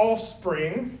your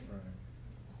offspring,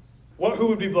 who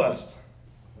would be blessed?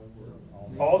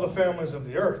 All the families of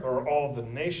the earth, or all the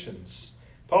nations.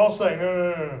 Paul's saying,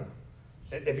 no.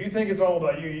 If you think it's all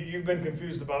about you, you've been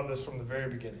confused about this from the very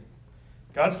beginning.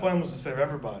 God's plan was to save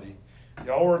everybody.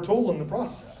 Y'all were a tool in the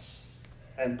process.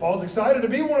 And Paul's excited to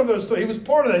be one of those. He was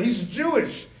part of that. He's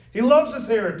Jewish. He loves his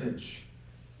heritage.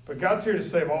 But God's here to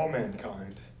save all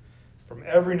mankind from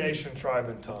every nation, tribe,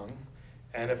 and tongue.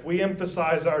 And if we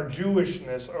emphasize our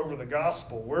Jewishness over the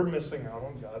gospel, we're missing out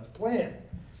on God's plan.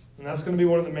 And that's going to be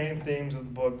one of the main themes of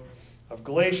the book of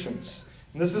Galatians.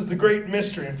 And this is the great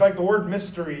mystery. In fact, the word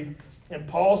mystery in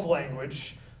Paul's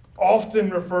language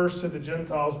often refers to the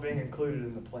Gentiles being included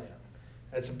in the plan.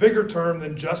 It's a bigger term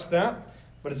than just that,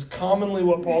 but it's commonly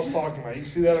what Paul's talking about. You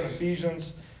can see that in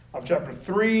Ephesians chapter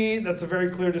 3. That's a very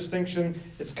clear distinction.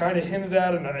 It's kind of hinted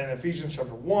at in Ephesians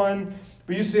chapter 1.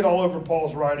 But you see it all over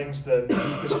Paul's writings, that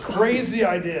this crazy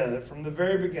idea that from the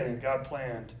very beginning God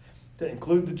planned to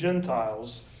include the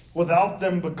Gentiles without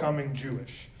them becoming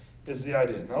Jewish is the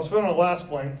idea. Now let's put on a last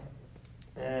blank,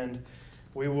 and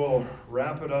we will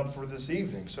wrap it up for this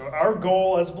evening. So our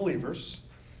goal as believers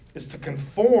is to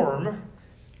conform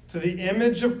to the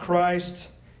image of Christ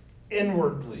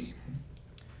inwardly,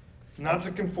 not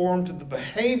to conform to the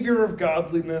behavior of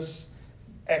godliness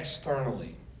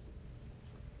externally.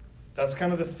 That's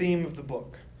kind of the theme of the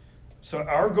book. So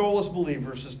our goal as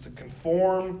believers is to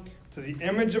conform to the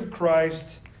image of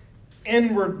Christ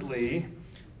inwardly,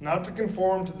 not to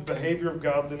conform to the behavior of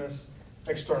godliness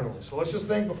externally. So let's just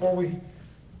think before we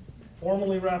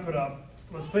formally wrap it up.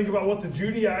 Let's think about what the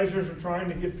Judaizers are trying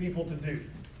to get people to do.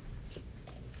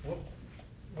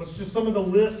 What's just some of the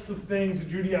lists of things the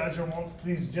Judaizer wants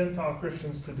these Gentile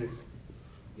Christians to do?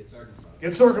 Get circumcised.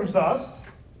 Get circumcised.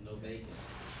 No bacon.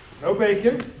 No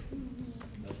bacon.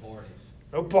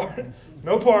 No parties.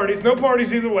 No parties. No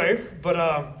parties either way,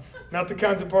 but not the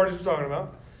kinds of parties we're talking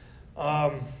about.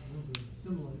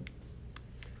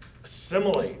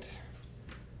 Assimilate.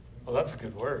 Oh, that's a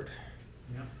good word.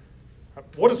 Yeah.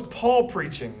 What is Paul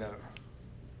preaching, though?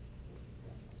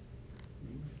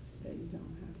 That you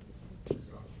don't have to.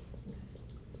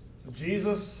 So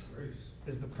Jesus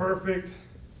is the perfect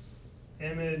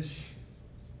image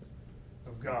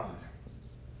of God.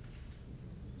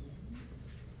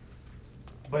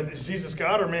 But is Jesus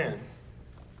God or man?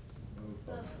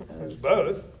 It's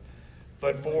both.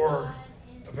 But for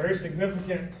a very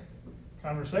significant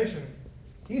conversation,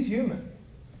 he's human.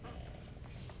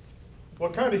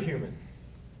 What kind of human?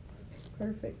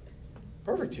 Perfect.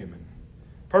 Perfect human.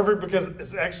 Perfect because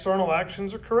his external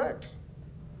actions are correct.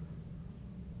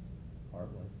 Partly.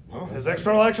 Well, his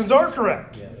external actions are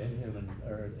correct. Yeah,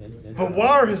 inhuman. But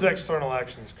why are his external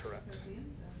actions correct?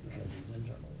 Because he's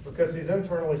internal. Because he's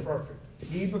internally perfect.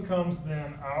 He becomes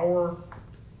then our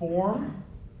form,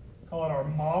 call it our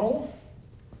model,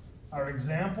 our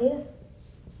example.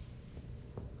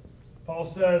 Paul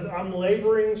says, I'm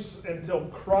laboring until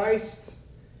Christ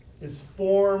is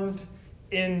formed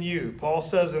in you. Paul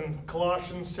says in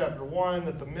Colossians chapter 1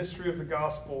 that the mystery of the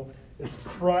gospel is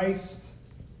Christ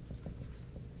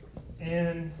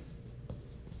in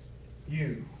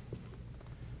you.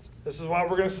 This is why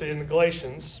we're going to see in the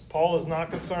Galatians, Paul is not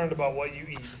concerned about what you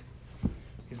eat.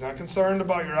 He's not concerned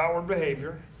about your outward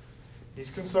behavior. He's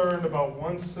concerned about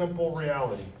one simple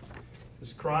reality.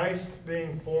 Is Christ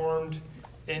being formed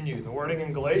in you? The wording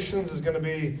in Galatians is going to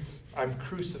be, I'm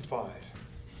crucified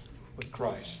with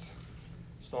Christ.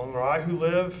 It's no longer I who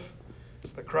live,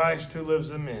 but Christ who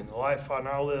lives in me. And the life I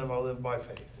now live, I live by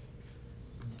faith.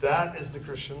 That is the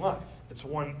Christian life. It's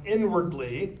one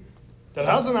inwardly that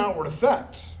has an outward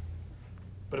effect.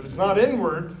 But if it's not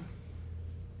inward,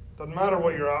 doesn't matter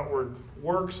what your outward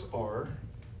works are,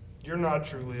 you're not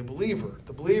truly a believer.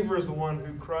 The believer is the one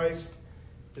who Christ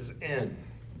is in.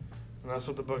 And that's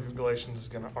what the book of Galatians is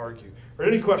going to argue. Are there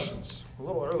any questions? A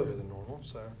little earlier than normal,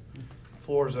 so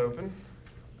floor is open.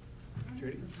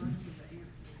 Judy?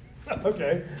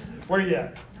 Okay. Where are you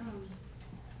at?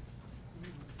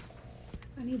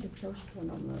 I need the first one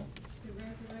on the. The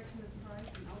resurrection of Christ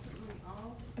and ultimately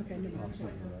all. Okay, no, There's no.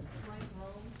 like a blank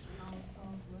roll and all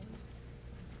Paul's letters.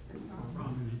 That's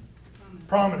all.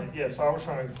 Prominent, yes. I was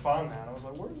trying to find that. I was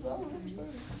like, where's that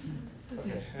one?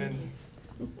 Okay. And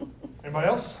anybody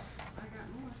else? I got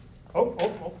more. Oh.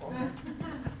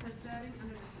 The setting,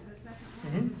 under the second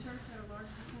one, the church had a large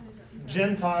percentage of.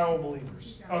 Gentile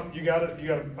believers. Oh, you got it.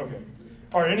 Okay.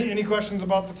 All right. Any questions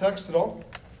about the text at all?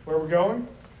 Where we're going?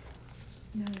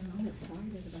 No, I'm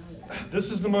excited about it.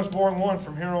 This is the most boring one.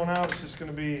 From here on out, it's just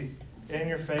going to be in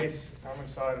your face. I'm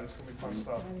excited. It's going to be fun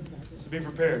stuff. So be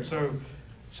prepared. So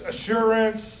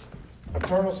assurance,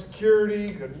 eternal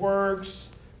security, good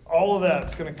works, all of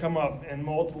that's going to come up in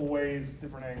multiple ways,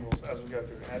 different angles as we go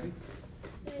through. Abby?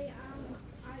 I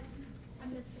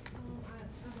missed it.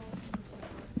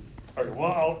 I've also. Okay.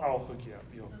 Well, I'll hook you up.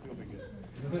 You'll be good.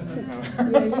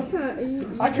 Yeah,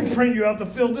 I can print you out the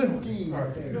filled in one. All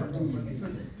right.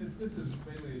 Because this is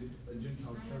mainly a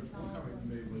Gentile church. One comment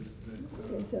you made was that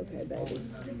It's okay, Paul baby. was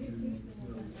having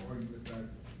to argue the fact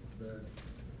that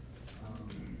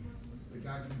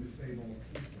God can save all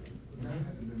people, but that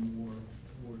had to be more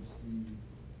towards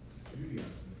the Judaizers,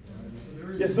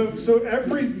 right? Yeah. So there is So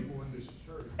Jewish people in this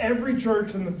church. every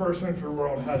church in the first century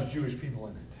world has Jewish people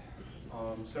in it.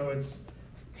 So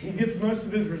he gets most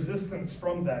of his resistance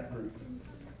from that group.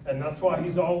 And that's why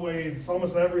it's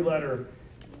almost every letter,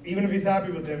 even if he's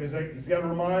happy with them, he's got to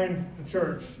remind the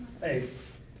church, hey,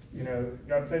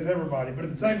 God saves everybody. But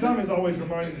at the same time, he's always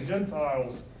reminding the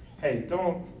Gentiles, hey,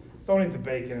 don't eat the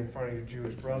bacon in front of your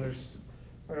Jewish brothers.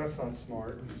 That's not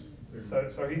smart.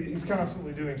 So he's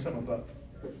constantly doing some of both.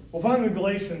 We'll find in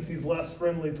Galatians he's less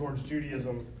friendly towards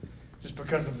Judaism just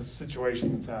because of the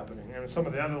situation that's happening. And in some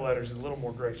of the other letters, he's a little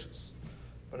more gracious.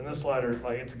 But in this letter,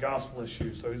 it's a gospel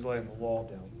issue, so he's laying the law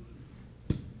down.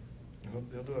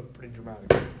 He'll do it pretty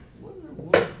dramatically. Wasn't there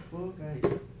one book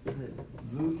that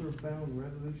Luther found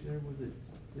revolutionary? Was it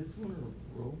this one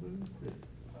or Romans?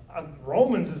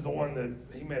 Romans is the one that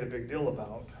he made a big deal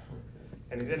about.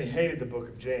 Okay. And then he hated the book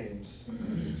of James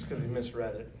just because he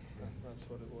misread it. That's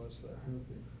what it was there.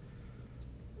 Okay.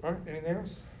 All right, anything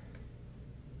else?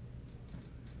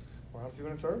 We're out a few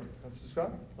minutes early. That's just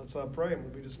God. Let's pray and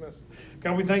we'll be dismissed.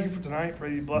 God, we thank you for tonight. Pray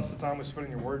that you bless the time we spent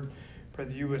in your word. Pray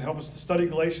that you would help us to study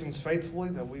Galatians faithfully,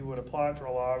 that we would apply it to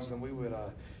our lives, and we would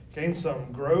gain some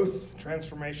growth,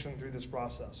 transformation through this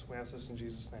process. We ask this in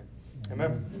Jesus' name.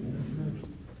 Amen.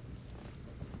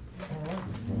 All right.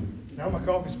 Now my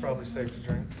coffee's probably safe to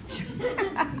drink.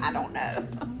 I don't know.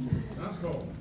 That's cool.